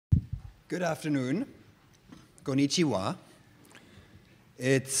Good afternoon. Konnichiwa.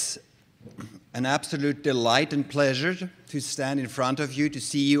 It's an absolute delight and pleasure to stand in front of you, to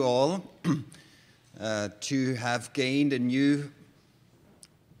see you all, to have gained a new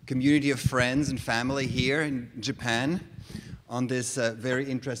community of friends and family here in Japan on this very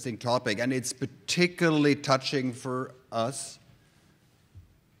interesting topic. And it's particularly touching for us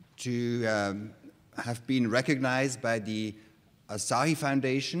to have been recognized by the Asahi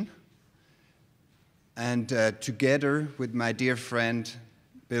Foundation, and together with my dear friend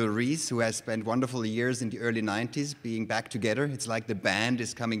Bill Rees, who has spent wonderful years in the early 90s being back together. It's like the band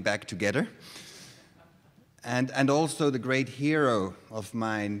is coming back together. And also the great hero of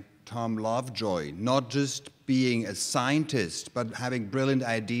mine, Tom Lovejoy, not just being a scientist, but having brilliant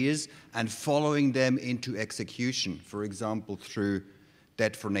ideas and following them into execution, for example, through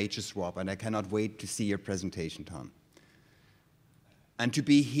Debt for Nature Swap. And I cannot wait to see your presentation, Tom. And to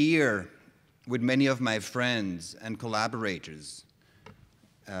be here with many of my friends and collaborators,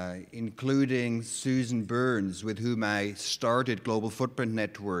 including Susan Burns, with whom I started Global Footprint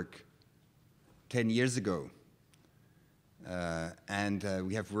Network 10 years ago. And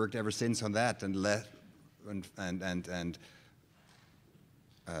we have worked ever since on that and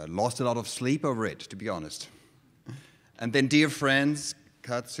lost a lot of sleep over it, to be honest. And then dear friends,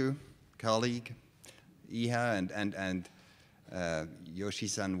 Katsu, colleague, Iha, and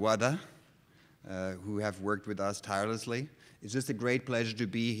Yoshi-san Wada, who have worked with us tirelessly. It's just a great pleasure to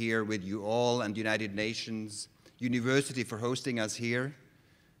be here with you all, and United Nations University for hosting us here.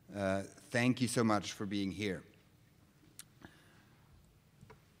 Thank you so much for being here.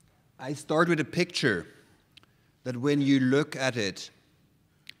 I start with a picture that when you look at it,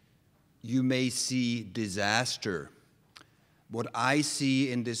 you may see disaster. What I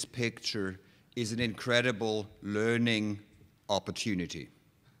see in this picture is an incredible learning opportunity.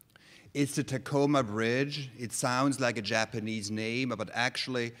 It's the Tacoma Bridge. It sounds like a Japanese name, but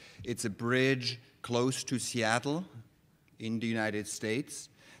actually it's a bridge close to Seattle in the United States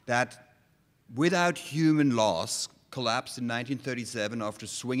that, without human loss, collapsed in 1937 after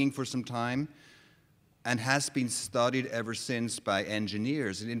swinging for some time and has been studied ever since by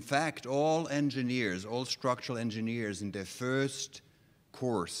engineers. And in fact, all engineers, all structural engineers in their first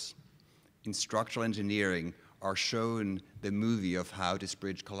course in structural engineering are shown the movie of how this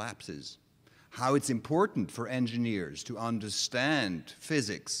bridge collapses, how it's important for engineers to understand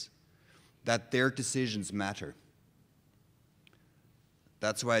physics, that their decisions matter.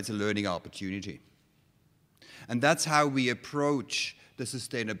 That's why it's a learning opportunity. And that's how we approach the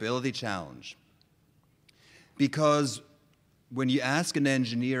sustainability challenge. Because when you ask an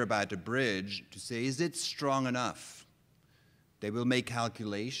engineer about a bridge to say, is it strong enough? They will make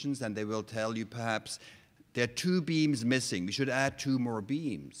calculations and they will tell you perhaps there are 2 beams missing. We should add 2 more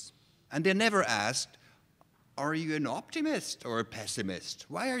beams. And they're never asked, are you an optimist or a pessimist?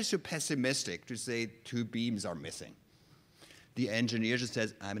 Why are you so pessimistic to say 2 beams are missing? The engineer just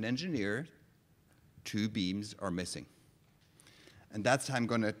says, I'm an engineer, 2 beams are missing. And that's how I'm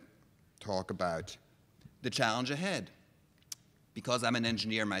going to talk about the challenge ahead. Because I'm an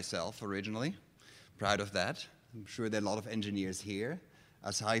engineer myself originally, proud of that. I'm sure there are a lot of engineers here.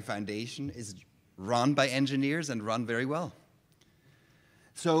 Asahi Foundation is run by engineers and run very well.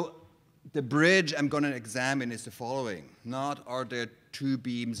 So the bridge I'm going to examine is the following. Not are there 2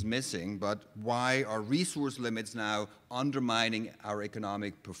 beams missing, but why are resource limits now undermining our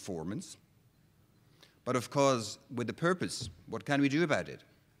economic performance? But of course, with the purpose, what can we do about it?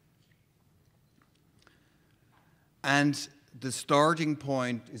 And the starting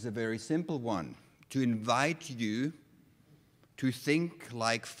point is a very simple one, to invite you to think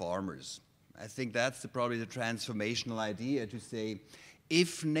like farmers. I think that's probably the transformational idea, to say,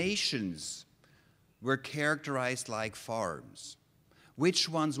 if nations were characterized like farms, which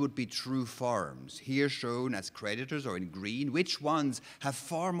ones would be true farms? Here shown as creditors or in green. Which ones have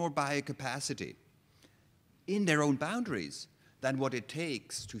far more biocapacity in their own boundaries than what it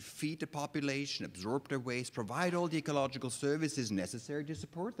takes to feed the population, absorb their waste, provide all the ecological services necessary to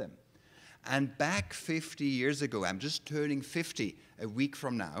support them? And back 50 years ago, I'm just turning 50 a week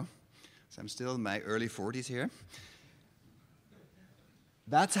from now, so I'm still in my early 40s here.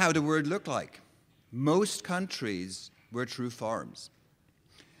 That's how the world looked like. Most countries were true farms.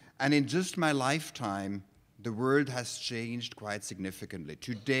 And in just my lifetime, the world has changed quite significantly.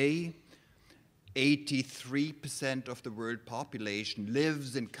 Today, 83% of the world population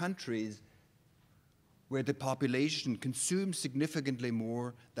lives in countries where the population consumes significantly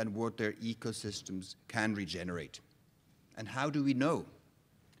more than what their ecosystems can regenerate. And how do we know?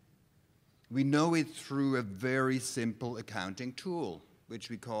 We know it through a very simple accounting tool. which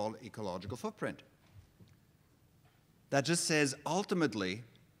we call ecological footprint. That just says, ultimately,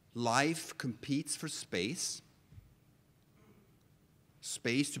 life competes for space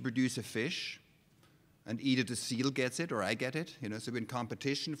to produce a fish, and either the seal gets it or I get it. So we're in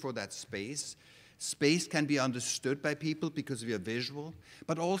competition for that space. Space can be understood by people because we are visual,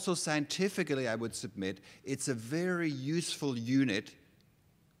 but also scientifically, I would submit, it's a very useful unit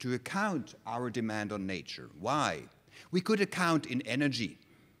to account our demand on nature. Why? We could account in energy,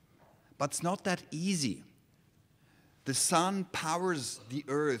 but it's not that easy. The sun powers the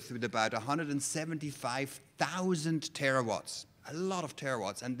Earth with about 175,000 terawatts, a lot of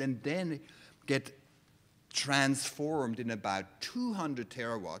terawatts, and then get transformed in about 200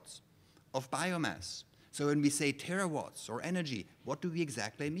 terawatts of biomass. So when we say terawatts or energy, what do we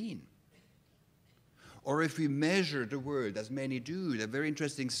exactly mean? Or if we measure the world, as many do, there are very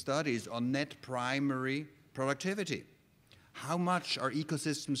interesting studies on net primary productivity. How much are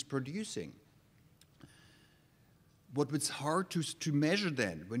ecosystems producing? What's hard to measure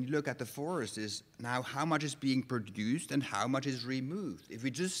then, when you look at the forest, is now how much is being produced and how much is removed. If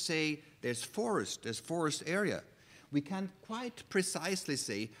we just say there's forest area, we can't quite precisely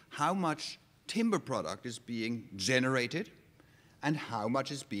say how much timber product is being generated and how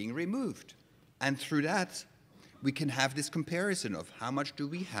much is being removed. And through that, we can have this comparison of how much do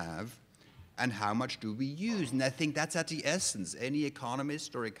we have and how much do we use. And I think that's at the essence. Any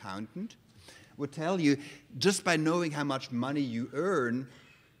economist or accountant would tell you, just by knowing how much money you earn,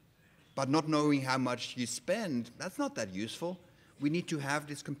 but not knowing how much you spend, that's not that useful. We need to have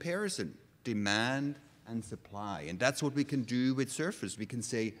this comparison, demand and supply. And that's what we can do with surface. We can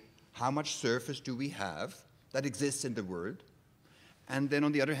say, how much surface do we have that exists in the world? And then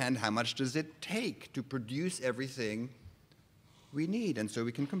on the other hand, how much does it take to produce everything we need? And so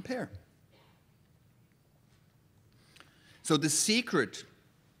we can compare. So the secret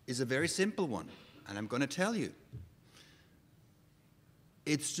is a very simple one, and I'm going to tell you.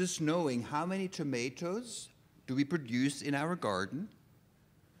 It's just knowing how many tomatoes do we produce in our garden.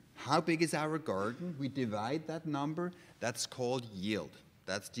 How big is our garden? We divide that number. That's called yield.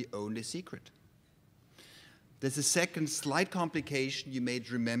 That's the only secret. There's a second slight complication you may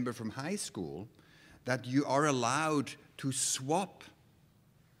remember from high school, that you are allowed to swap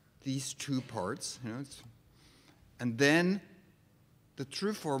these two parts. And then the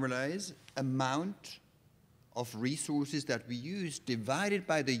true formula is amount of resources that we use divided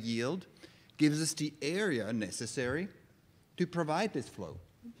by the yield gives us the area necessary to provide this flow.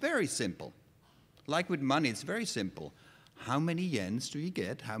 Very simple. Like with money, it's very simple. How many yens do you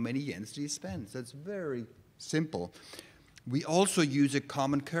get? How many yens do you spend? So it's very simple. We also use a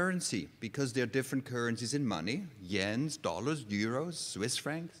common currency because there are different currencies in money, yens, dollars, euros, Swiss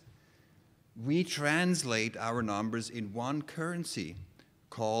francs. We translate our numbers in one currency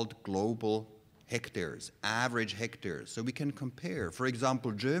called global hectares, average hectares. So we can compare. For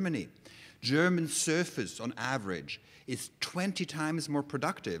example, Germany. German surface on average is 20 times more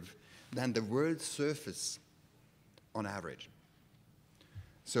productive than the world's surface on average.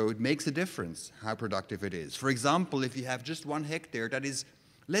 So it makes a difference how productive it is. For example, if you have just 1 hectare that is,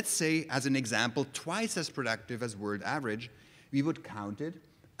 let's say, as an example, twice as productive as world average, we would count it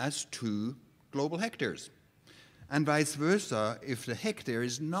as 2 global hectares. And vice versa, if the hectare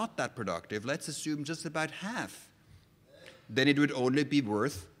is not that productive, let's assume just about half, then it would only be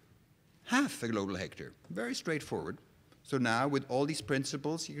worth half a global hectare. Very straightforward. So now, with all these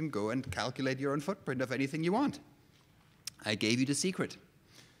principles, you can go and calculate your own footprint of anything you want. I gave you the secret.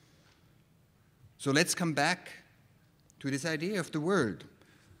 So let's come back to this idea of the world.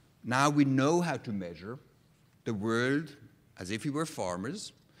 Now we know how to measure the world as if we were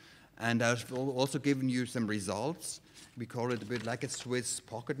farmers. And I've also given you some results. We call it a bit like a Swiss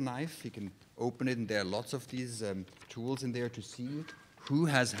pocket knife. You can open it, and there are lots of these tools in there to see who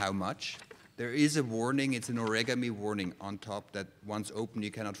has how much. There is a warning. It's an origami warning on top that once opened,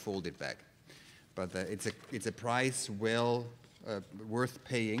 you cannot fold it back. But it's a price well worth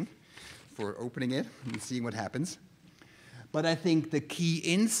paying for opening it and seeing what happens. But I think the key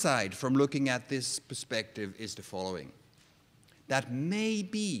insight from looking at this perspective is the following. That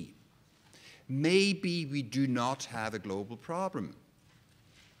maybe we do not have a global problem.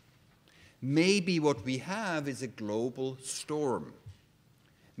 Maybe what we have is a global storm,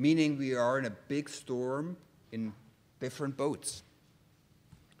 meaning we are in a big storm in different boats.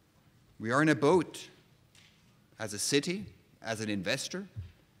 We are in a boat as a city, as an investor,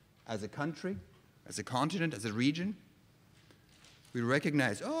 as a country, as a continent, as a region. We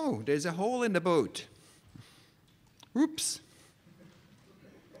recognize, oh, there's a hole in the boat. Oops.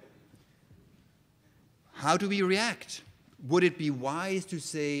 How do we react? Would it be wise to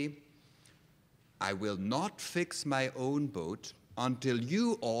say, I will not fix my own boat until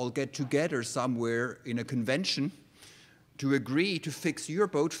you all get together somewhere in a convention to agree to fix your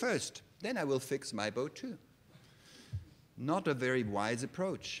boat first? Then I will fix my boat too. Not a very wise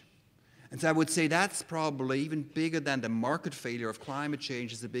approach. And so I would say that's probably even bigger than the market failure of climate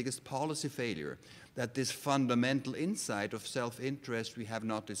change, is the biggest policy failure, that this fundamental insight of self-interest we have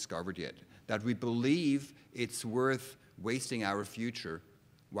not discovered yet, that we believe it's worth wasting our future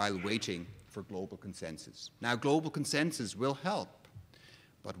while waiting for global consensus. Now, global consensus will help,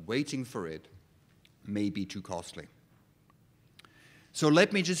 but waiting for it may be too costly. So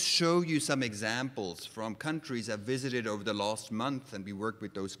let me just show you some examples from countries I've visited over the last month, and we work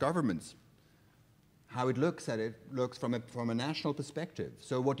with those governments, how it looks from a national perspective.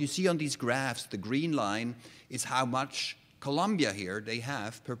 So what you see on these graphs, the green line is how much Colombia here they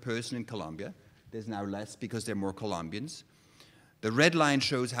have per person in Colombia. There's now less because there are more Colombians. The red line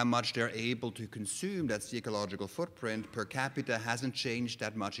shows how much they're able to consume. That's the ecological footprint. Per capita hasn't changed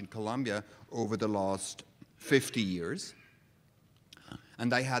that much in Colombia over the last 50 years.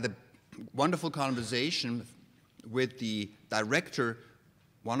 And I had a wonderful conversation with the director,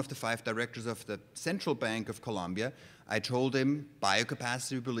 one of the 5 directors of the Central Bank of Colombia. I told him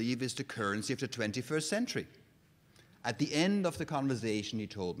biocapacity, we believe, is the currency of the 21st century. At the end of the conversation, he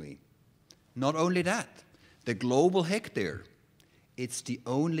told me, not only that, the global hectare, it's the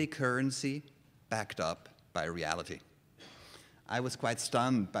only currency backed up by reality. I was quite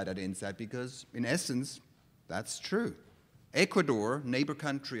stunned by that insight because, in essence, that's true. Ecuador, neighbor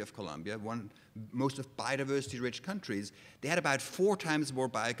country of Colombia, most of biodiversity-rich countries, they had about 4 times more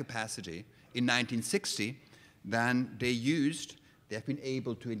biocapacity in 1960 than they used. They have been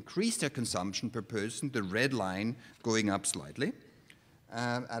able to increase their consumption per person, the red line going up slightly.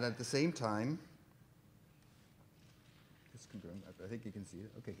 And at the same time, I think you can see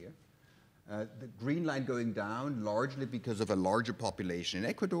it, okay, here. The green line going down largely because of a larger population in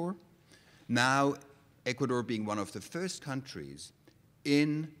Ecuador. Now, Ecuador being one of the first countries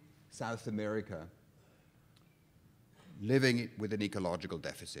in South America living with an ecological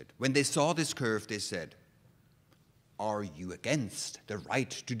deficit. When they saw this curve, they said, are you against the right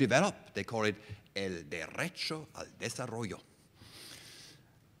to develop? They call it el derecho al desarrollo.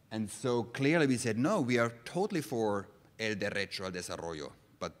 And so clearly we said, no, we are totally for el derecho al desarrollo.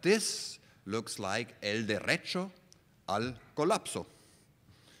 But this looks like el derecho al colapso.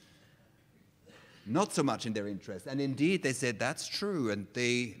 Not so much in their interest. And indeed, they said that's true. And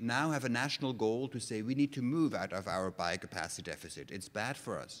they now have a national goal to say we need to move out of our biocapacity deficit. It's bad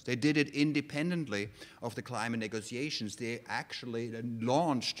for us. They did it independently of the climate negotiations. They actually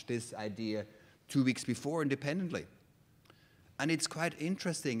launched this idea 2 weeks before independently. And it's quite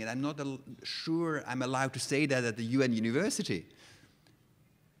interesting, and I'm not sure I'm allowed to say that at the UN university.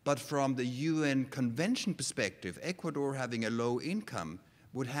 But from the UN convention perspective, Ecuador having a low income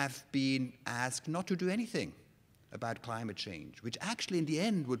would have been asked not to do anything about climate change, which actually in the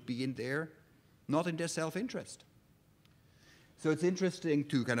end would be not in their self-interest. So it's interesting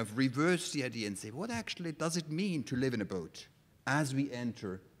to kind of reverse the idea and say, what actually does it mean to live in a boat as we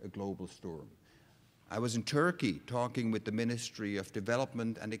enter a global storm? I was in Turkey talking with the Ministry of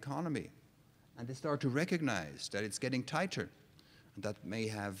Development and Economy, and they start to recognize that it's getting tighter, and that may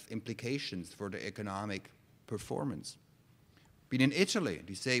have implications for the economic performance. Been in Italy,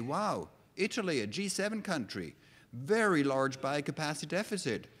 they say, wow, Italy, a G7 country, very large biocapacity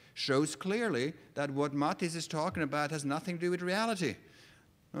deficit, shows clearly that what Mathis is talking about has nothing to do with reality.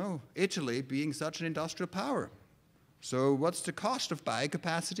 Oh, Italy being such an industrial power. So what's the cost of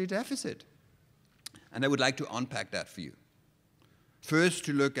biocapacity deficit? And I would like to unpack that for you. First,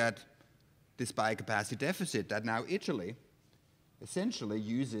 to look at this biocapacity deficit that now Italy essentially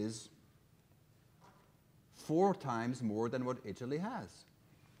uses 4 times more than what Italy has.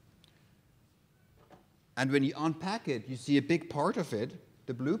 And when you unpack it, you see a big part of it,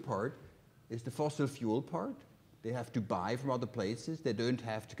 the blue part, is the fossil fuel part. They have to buy from other places. They don't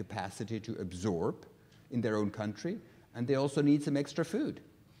have the capacity to absorb in their own country. And they also need some extra food.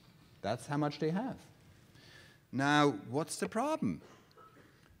 That's how much they have. Now, what's the problem?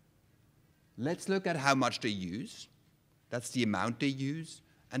 Let's look at how much they use. That's the amount they use.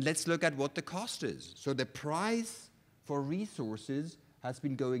 And let's look at what the cost is. So the price for resources has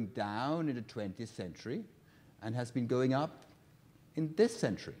been going down in the 20th century and has been going up in this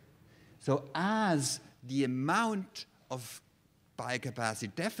century. So as the amount of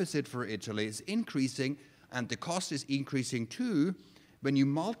biocapacity deficit for Italy is increasing and the cost is increasing too, when you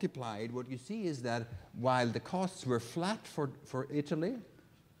multiply it, what you see is that while the costs were flat for Italy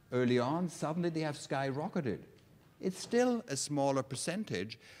early on, suddenly they have skyrocketed. It's still a smaller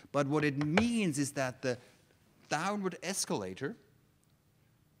percentage, but what it means is that the downward escalator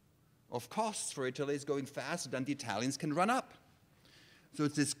of costs for Italy is going faster than the Italians can run up. So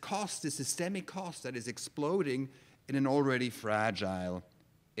it's this cost, this systemic cost that is exploding in an already fragile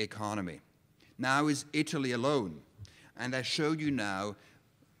economy. Now is Italy alone. And I show you now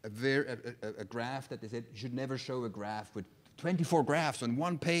a graph that they said you should never show a graph with 24 graphs on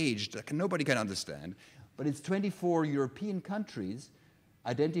one page that nobody can understand. But it's 24 European countries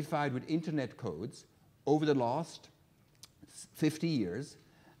identified with internet codes over the last 50 years.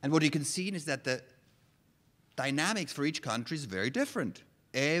 And what you can see is that the dynamics for each country is very different.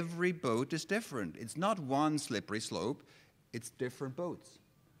 Every boat is different. It's not one slippery slope, it's different boats.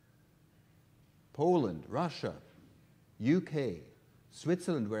 Poland, Russia, UK,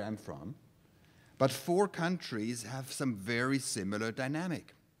 Switzerland, where I'm from, but 4 countries have some very similar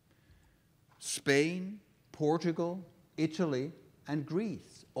dynamic. Spain, Portugal, Italy, and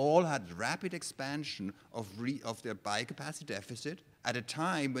Greece all had rapid expansion of their biocapacity deficit at a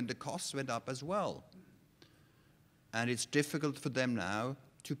time when the costs went up as well. And it's difficult for them now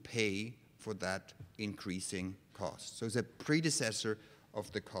to pay for that increasing cost. So it's a predecessor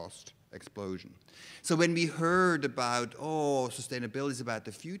of the cost explosion. So when we heard about, sustainability is about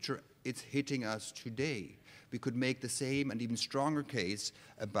the future, it's hitting us today. We could make the same and even stronger case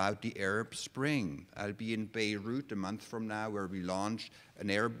about the Arab Spring. I'll be in Beirut a month from now where we launch an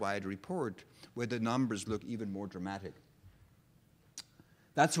Arab-wide report where the numbers look even more dramatic.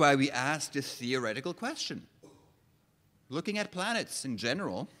 That's why we asked this theoretical question. Looking at planets in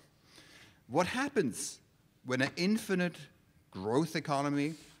general, what happens when an infinite growth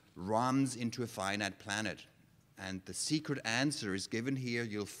economy runs into a finite planet? And the secret answer is given here.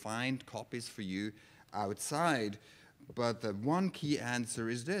 You'll find copies for you outside. But the one key answer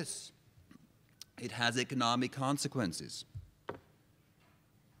is this. It has economic consequences.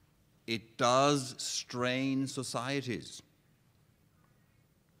 It does strain societies.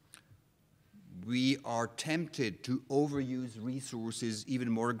 We are tempted to overuse resources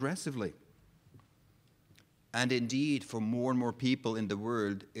even more aggressively. And indeed, for more and more people in the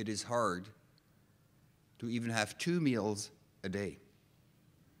world, it is hard to even have 2 meals a day.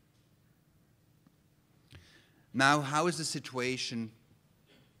 Now, how is the situation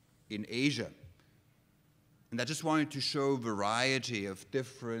in Asia? And I just wanted to show a variety of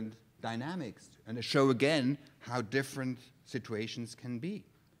different dynamics and to show again how different situations can be.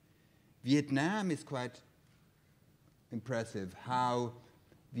 Vietnam is quite impressive, how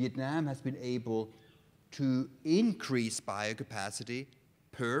Vietnam has been able to increase biocapacity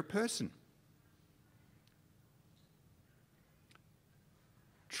per person.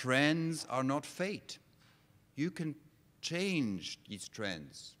 Trends are not fate. You can change these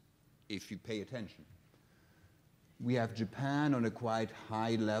trends if you pay attention. We have Japan on a quite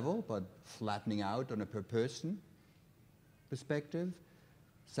high level, but flattening out on a per person perspective.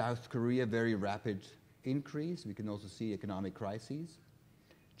 South Korea, very rapid increase. We can also see economic crises.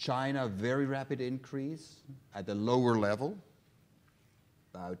 China, very rapid increase at a lower level,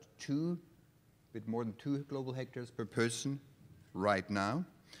 about 2, a bit more than 2 global hectares per person right now.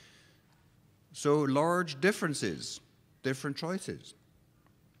 So large differences, different choices.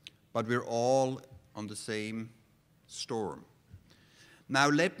 But we're all on the same storm. Now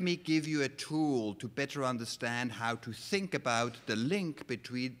let me give you a tool to better understand how to think about the link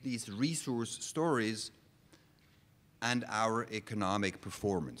between these resource stories and our economic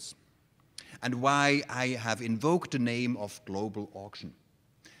performance, and why I have invoked the name of global auction.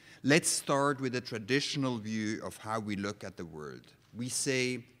 Let's start with a traditional view of how we look at the world. We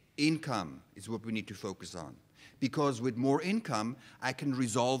say income is what we need to focus on, because with more income, I can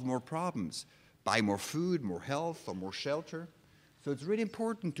resolve more problems, buy more food, more health, or more shelter. So it's really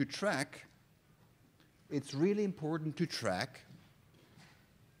important to track. It's really important to track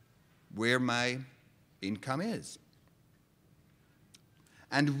where my income is.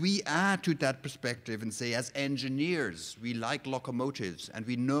 And we add to that perspective and say, as engineers, we like locomotives, and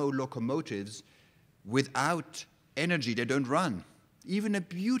we know locomotives without energy, they don't run. Even a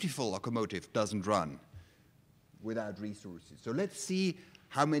beautiful locomotive doesn't run without resources. So let's see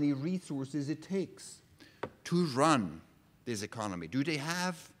how many resources it takes to run this economy. Do they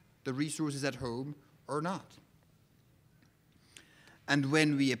have the resources at home or not? And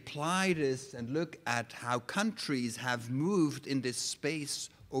when we apply this and look at how countries have moved in this space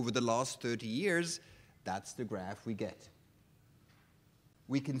over the last 30 years, that's the graph we get.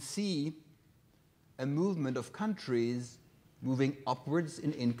 We can see a movement of countries moving upwards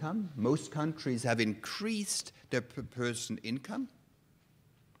in income. Most countries have increased their per person income,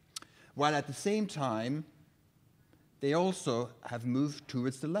 while at the same time, they also have moved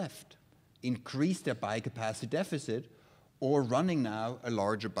towards the left, increased their biocapacity deficit, or running now a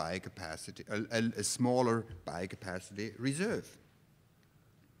larger biocapacity, a smaller biocapacity reserve.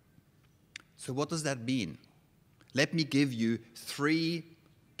 So what does that mean? Let me give you 3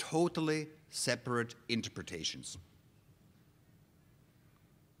 totally separate interpretations.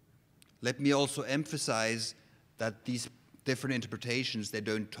 Let me also emphasize that these different interpretations, they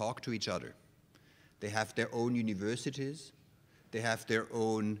don't talk to each other. They have their own universities, they have their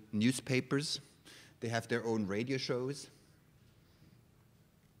own newspapers, they have their own radio shows.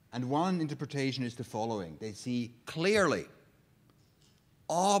 And one interpretation is the following. They see clearly,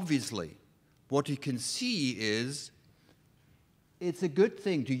 obviously, what you can see is it's a good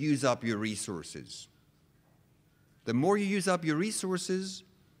thing to use up your resources. The more you use up your resources,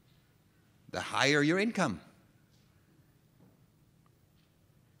 the higher your income.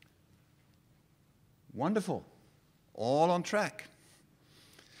 Wonderful. All on track.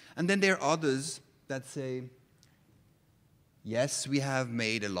 And then there are others that say, yes, we have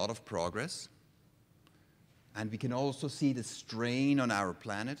made a lot of progress, and we can also see the strain on our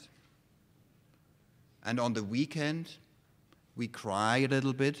planet. And on the weekend, we cry a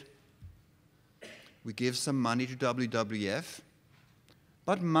little bit. We give some money to WWF.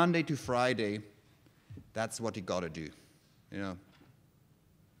 But Monday to Friday, that's what you got to do, you know.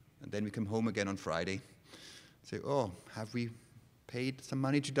 And then we come home again on Friday, say, oh, have we paid some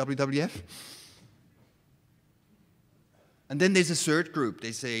money to WWF? And then there's a third group.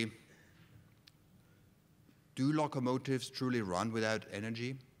 They say, do locomotives truly run without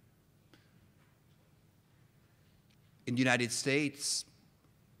energy? In the United States,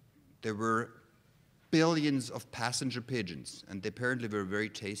 there were billions of passenger pigeons, and they apparently were very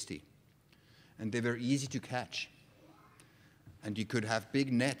tasty. And they were easy to catch. And you could have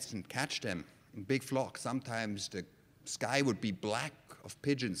big nets and catch them in big flocks. Sometimes the sky would be black of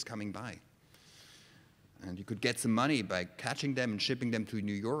pigeons coming by. And you could get some money by catching them and shipping them to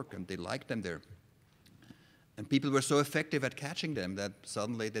New York, and they liked them there. And people were so effective at catching them that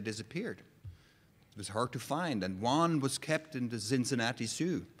suddenly they disappeared. It was hard to find, and one was kept in the Cincinnati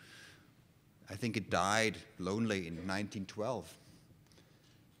Zoo. I think it died lonely in 1912.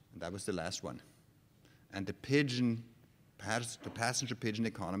 And that was the last one. And the passenger pigeon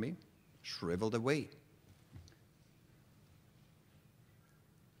economy shriveled away.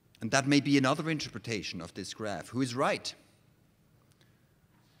 And that may be another interpretation of this graph. Who is right?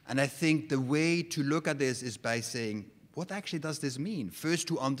 And I think the way to look at this is by saying, what actually does this mean? First,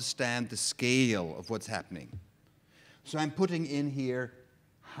 to understand the scale of what's happening. So I'm putting in here,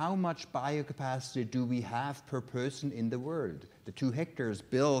 how much biocapacity do we have per person in the world? The 2 hectares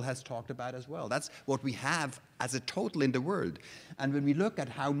Bill has talked about as well. That's what we have as a total in the world. And when we look at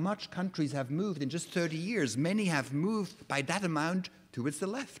how much countries have moved in just 30 years, many have moved by that amount towards the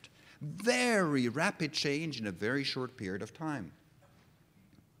left. Very rapid change in a very short period of time.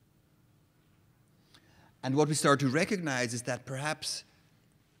 And what we start to recognize is that perhaps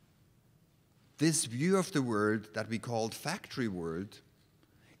this view of the world that we called factory world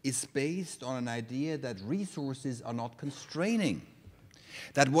is based on an idea that resources are not constraining.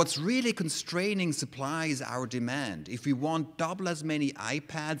 That what's really constraining supply is our demand. If we want double as many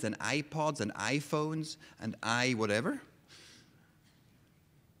iPads and iPods and iPhones and whatever,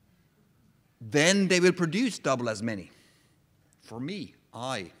 then they will produce double as many. For me,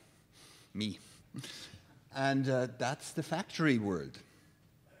 me. And that's the factory world.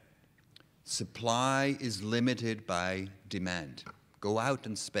 Supply is limited by demand. Go out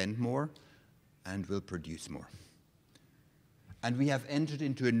and spend more, and we'll produce more. And we have entered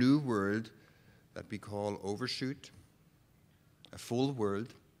into a new world that we call overshoot, a full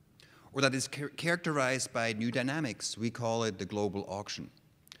world, or that is characterized by new dynamics. We call it the global auction.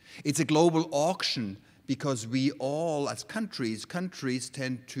 It's a global auction because we all, as countries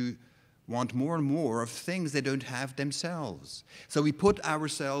tend to want more and more of things they don't have themselves. So we put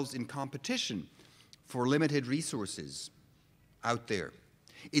ourselves in competition for limited resources out there.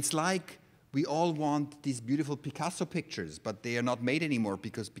 It's like we all want these beautiful Picasso pictures, but they are not made anymore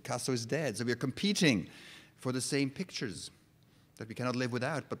because Picasso is dead. So we are competing for the same pictures that we cannot live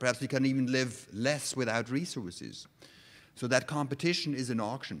without, but perhaps we can even live less without resources. So that competition is an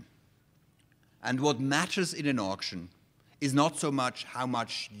auction. And what matters in an auction is not so much how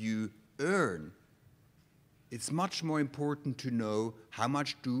much you earn. It's much more important to know how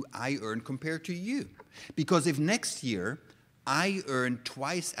much do I earn compared to you. Because if next year I earn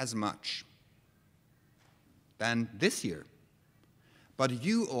twice as much than this year, but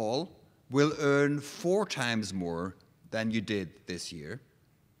you all will earn 4 times more than you did this year,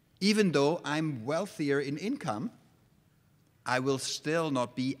 even though I'm wealthier in income, I will still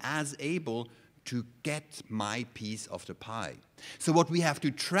not be as able to get my piece of the pie. So what we have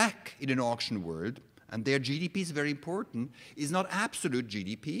to track in an auction world, and their GDP is very important, is not absolute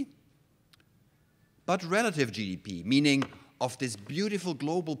GDP, but relative GDP, meaning of this beautiful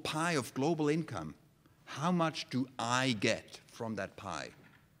global pie of global income. How much do I get from that pie?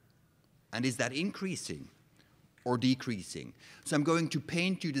 And is that increasing or decreasing? So I'm going to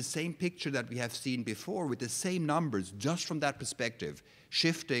paint you the same picture that we have seen before with the same numbers, just from that perspective,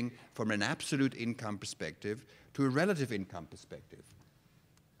 shifting from an absolute income perspective to a relative income perspective.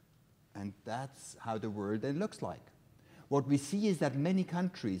 And that's how the world then looks like. What we see is that many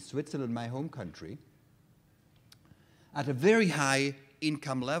countries, Switzerland, my home country, at a very high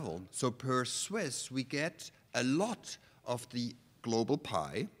income level, so per Swiss, we get a lot of the global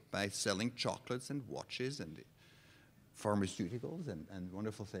pie by selling chocolates and watches and pharmaceuticals and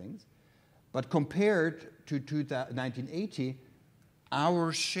wonderful things. But compared to 1980,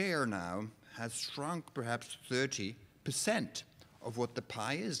 our share now has shrunk perhaps 30% of what the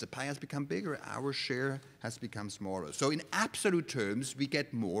pie is. The pie has become bigger, our share has become smaller. So in absolute terms, we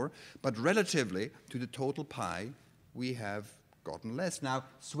get more, but relatively to the total pie, we have gotten less. Now,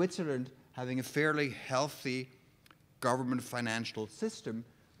 Switzerland, having a fairly healthy government financial system,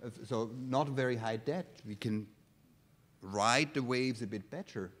 so not very high debt, we can ride the waves a bit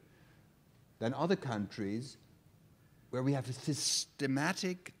better than other countries where we have a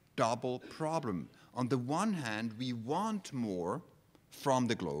systematic double problem. On the one hand, we want more from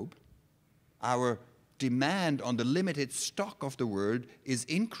the globe. Our demand on the limited stock of the world is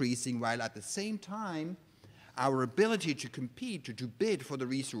increasing, while at the same time, our ability to compete, to bid for the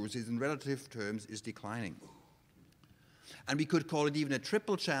resources in relative terms is declining. And we could call it even a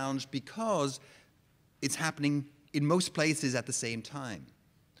triple challenge because it's happening in most places at the same time.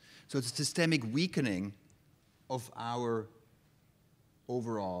 So it's a systemic weakening of our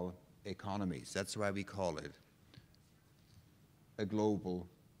overall economies. That's why we call it a global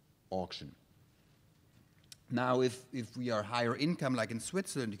auction. Now, if we are higher income, like in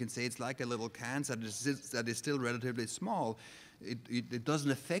Switzerland, you can say it's like a little cancer that is still relatively small. It doesn't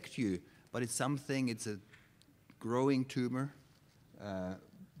affect you, but it's something, it's a growing tumor.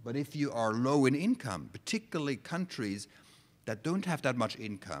 But if you are low in income, particularly countries that don't have that much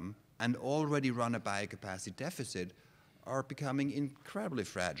income and already run a biocapacity deficit, are becoming incredibly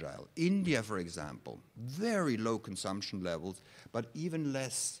fragile. India, for example, very low consumption levels, but even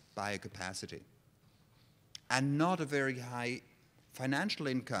less biocapacity, and not a very high financial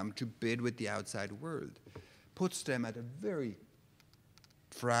income to bid with the outside world, puts them at a very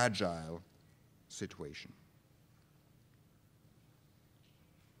fragile situation.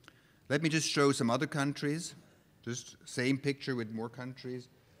 Let me just show some other countries, just same picture with more countries.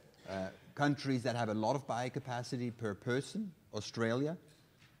 Countries that have a lot of biocapacity per person, Australia.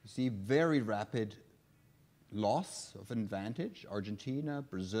 You see very rapid loss of an advantage, Argentina,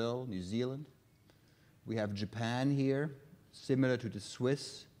 Brazil, New Zealand. We have Japan here, similar to the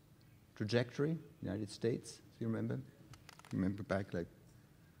Swiss trajectory, United States, if you remember. Remember back like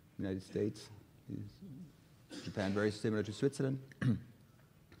United States, Japan very similar to Switzerland.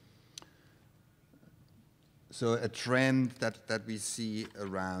 So a trend that we see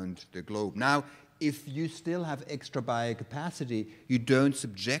around the globe. Now, if you still have extra biocapacity, you don't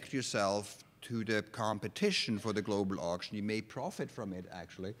subject yourself to the competition for the global auction. You may profit from it,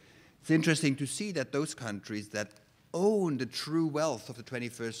 actually. It's interesting to see that those countries that own the true wealth of the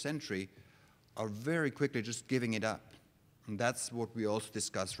 21st century are very quickly just giving it up. And that's what we also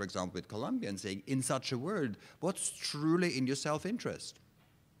discussed, for example, with Colombia, and saying, in such a world, what's truly in your self-interest?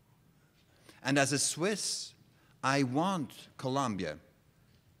 And as a Swiss, I want Colombia,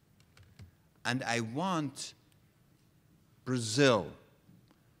 and I want Brazil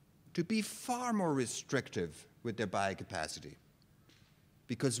to be far more restrictive with their biocapacity.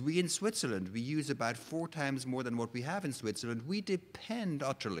 Because we in Switzerland, we use about 4 times more than what we have in Switzerland. We depend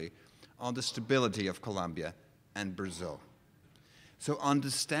utterly on the stability of Colombia and Brazil. So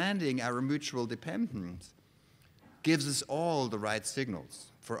understanding our mutual dependence gives us all the right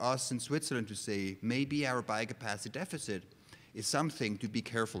signals for us in Switzerland to say, maybe our biocapacity deficit is something to be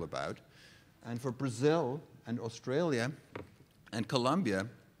careful about. And for Brazil and Australia and Colombia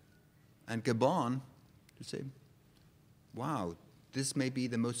and Gabon to say, wow, this may be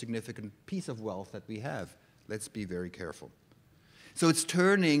the most significant piece of wealth that we have. Let's be very careful. So it's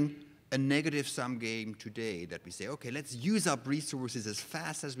turning a negative sum game today that we say, okay, let's use up resources as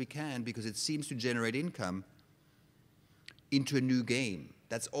fast as we can because it seems to generate income, into a new game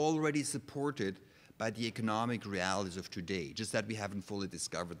that's already supported by the economic realities of today, just that we haven't fully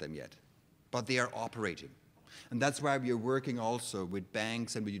discovered them yet. But they are operating. And that's why we are working also with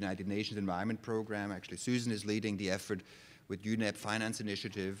banks and with United Nations Environment Programme. Actually, Susan is leading the effort with UNEP Finance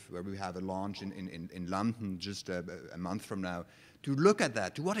Initiative, where we have a launch in London just a month from now, to look at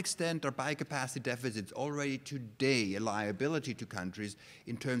that. To what extent are biocapacity deficits already today a liability to countries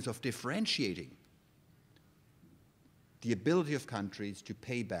in terms of differentiating the ability of countries to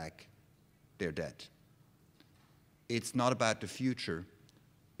pay back their debt? It's not about the future,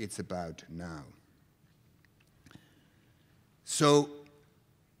 it's about now. So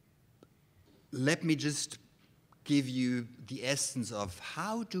let me just give you the essence of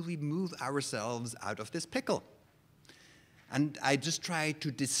how do we move ourselves out of this pickle. And I just try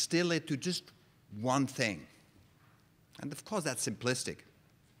to distill it to just one thing. And of course that's simplistic.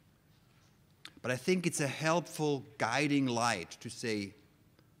 But I think it's a helpful guiding light to say,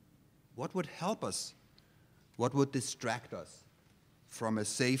 what would help us? What would distract us from a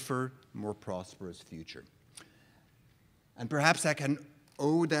safer, more prosperous future? And perhaps I can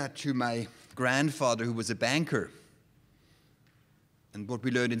owe that to my grandfather, who was a banker. And what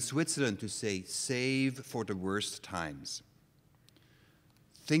we learned in Switzerland to say, save for the worst times.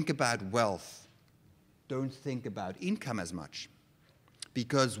 Think about wealth. Don't think about income as much.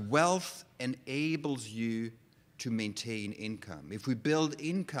 Because wealth enables you to maintain income. If we build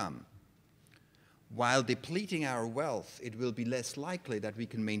income while depleting our wealth, it will be less likely that we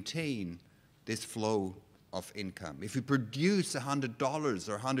can maintain this flow of income. If we produce $100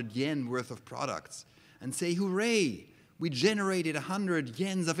 or 100 yen worth of products and say, hooray, we generated 100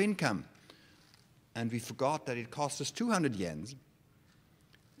 yens of income, and we forgot that it cost us 200 yens,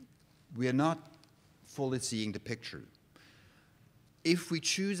 we are not fully seeing the picture. If we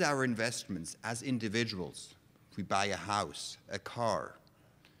choose our investments as individuals, if we buy a house, a car,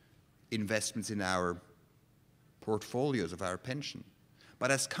 investments in our portfolios of our pension, but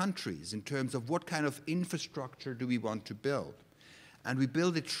as countries in terms of what kind of infrastructure do we want to build. And we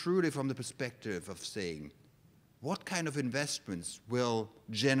build it truly from the perspective of saying, what kind of investments will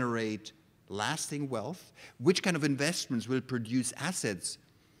generate lasting wealth? Which kind of investments will produce assets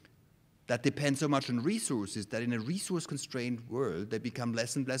that depend so much on resources that in a resource-constrained world, they become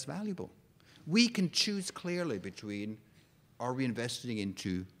less and less valuable? We can choose clearly between, are we investing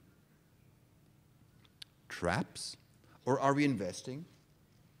into traps, or are we investing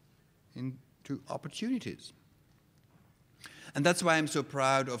into opportunities? And that's why I'm so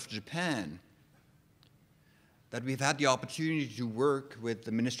proud of Japan, that we've had the opportunity to work with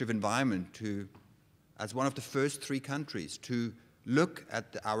the Ministry of Environment to, as one of the first 3 countries, to look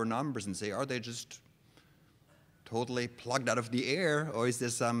at our numbers and say, are they just totally plugged out of the air, or is there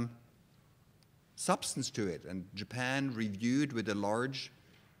some substance to it? And Japan reviewed with a large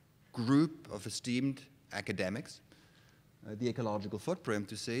group of esteemed academics the ecological footprint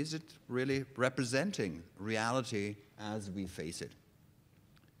to say, is it really representing reality as we face it?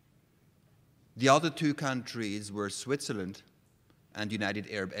 The other 2 countries were Switzerland and United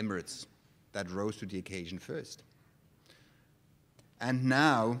Arab Emirates that rose to the occasion first. And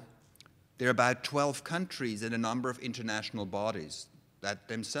now there are about 12 countries and a number of international bodies that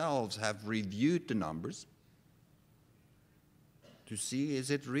themselves have reviewed the numbers to see,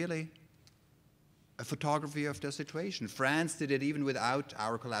 is it really a photography of the situation? France did it even without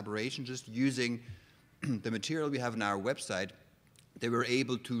our collaboration, just using the material we have on our website. They were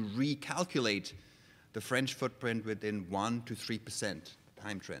able to recalculate the French footprint within 1 to 3%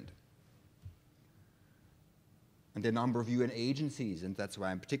 time trend. And the number of UN agencies, and that's why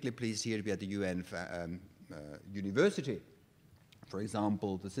I'm particularly pleased here to be at the UN University. For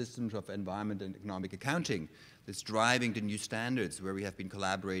example, the Systems of Environment and Economic Accounting that's driving the new standards, where we have been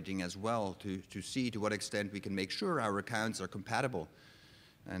collaborating as well to see to what extent we can make sure our accounts are compatible,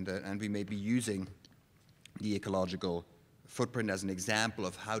 and we may be using the ecological footprint as an example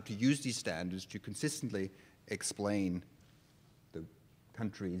of how to use these standards to consistently explain the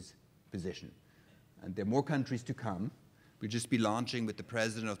country's position. And there are more countries to come. We'll just be launching with the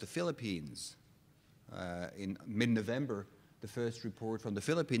president of the Philippines in mid-November, the first report from the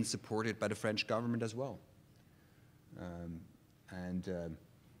Philippines, supported by the French government as well.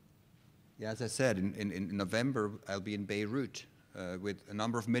 Yeah, as I said, in November, I'll be in Beirut with a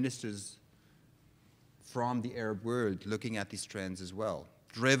number of ministers from the Arab world looking at these trends as well,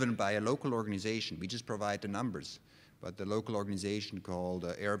 driven by a local organization. We just provide the numbers, but the local organization called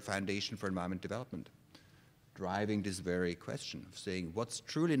Arab Foundation for Environment Development, driving this very question of saying, what's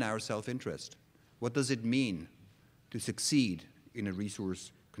truly in our self-interest? What does it mean to succeed in a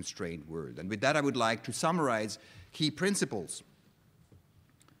resource-constrained world? And with that, I would like to summarize key principles.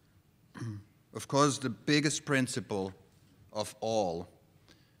 Of course, the biggest principle of all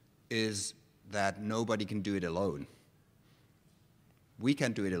is that nobody can do it alone. We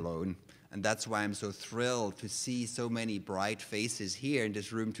can't do it alone, and that's why I'm so thrilled to see so many bright faces here in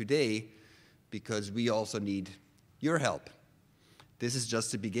this room today, because we also need your help. This is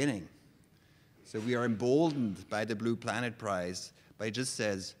just the beginning. So we are emboldened by the Blue Planet Prize, but it just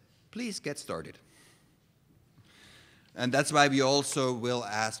says, please get started. And that's why we also will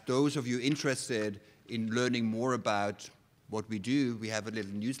ask those of you interested in learning more about what we do. We have a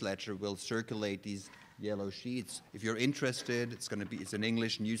little newsletter. We'll circulate these yellow sheets. If you're interested, it's an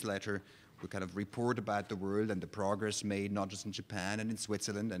English newsletter. We kind of report about the world and the progress made, not just in Japan and in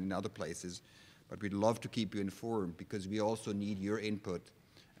Switzerland and in other places, but we'd love to keep you informed, because we also need your input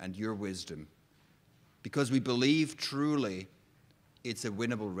and your wisdom, because we believe truly it's a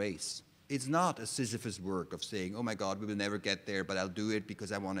winnable race. It's not a Sisyphus work of saying, oh my God, we will never get there, but I'll do it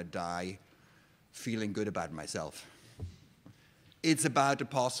because I want to die feeling good about myself. It's about the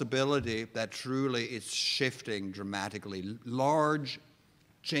possibility that truly it's shifting dramatically. Large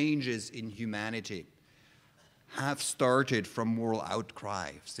changes in humanity have started from moral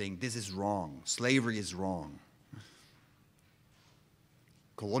outcry, saying this is wrong, slavery is wrong,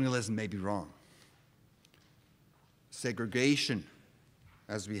 colonialism may be wrong, segregation,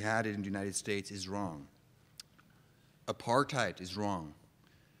 as we had it in the United States, is wrong, apartheid is wrong.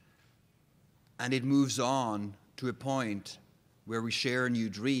 And it moves on to a point where we share a new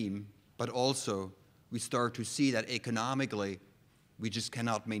dream, but also we start to see that economically we just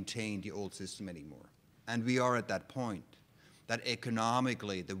cannot maintain the old system anymore. And we are at that point, that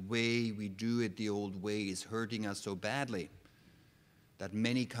economically the way we do it the old way is hurting us so badly that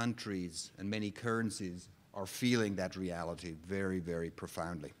many countries and many currencies are feeling that reality very, very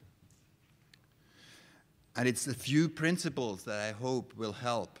profoundly. And it's a few principles that I hope will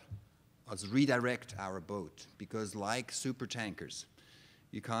help us redirect our boat, because like super tankers,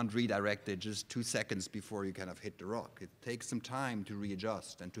 you can't redirect it just 2 seconds before you kind of hit the rock. It takes some time to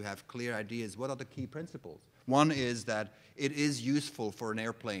readjust and to have clear ideas. What are the key principles? One is that it is useful for an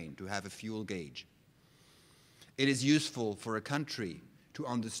airplane to have a fuel gauge. It is useful for a country to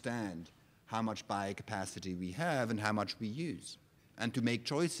understand how much biocapacity we have and how much we use, and to make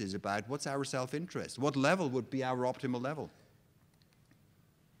choices about what's our self-interest, what level would be our optimal level.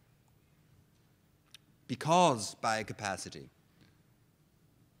 Because biocapacity,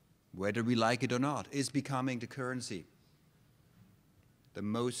 whether we like it or not, is becoming the currency, the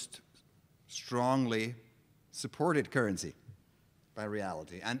most strongly supported currency by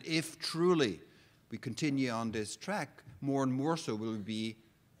reality. And if truly we continue on this track, more and more so will we be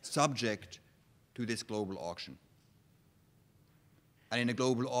subject to this global auction. And in a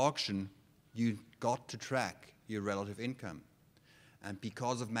global auction, you've got to track your relative income. And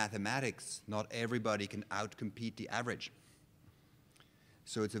because of mathematics, not everybody can outcompete the average.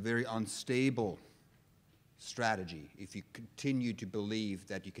 So it's a very unstable strategy if you continue to believe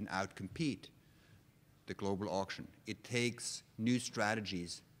that you can outcompete the global auction. It takes new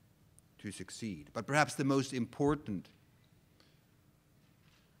strategies to succeed. But perhaps the most important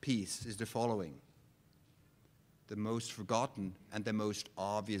piece is the following, the most forgotten and the most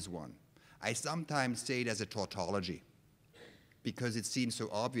obvious one. I sometimes say it as a tautology, because it seems so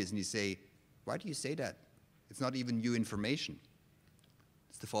obvious, and you say, why do you say that? It's not even new information.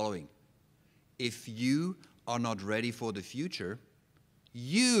 It's the following. If you are not ready for the future,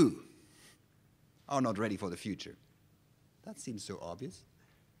 you are not ready for the future. That seems so obvious.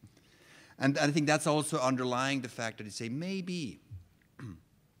 And I think that's also underlying the fact that you say, maybe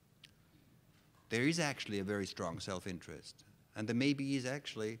there is actually a very strong self-interest. And the maybe is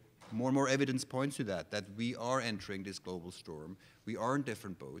actually, more and more evidence points to that we are entering this global storm. We are in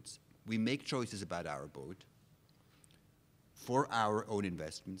different boats. We make choices about our boat for our own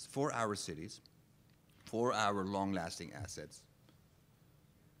investments, for our cities, for our long-lasting assets.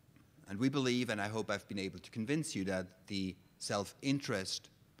 And we believe, and I hope I've been able to convince you, that the self-interest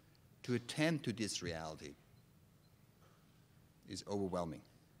to attend to this reality is overwhelming.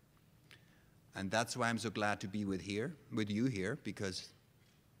 And that's why I'm so glad to be with you here, because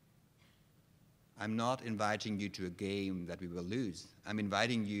I'm not inviting you to a game that we will lose. I'm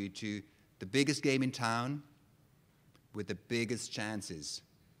inviting you to the biggest game in town with the biggest chances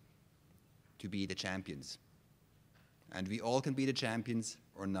to be the champions. And we all can be the champions,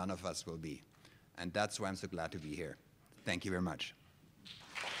 or none of us will be. And that's why I'm so glad to be here. Thank you very much.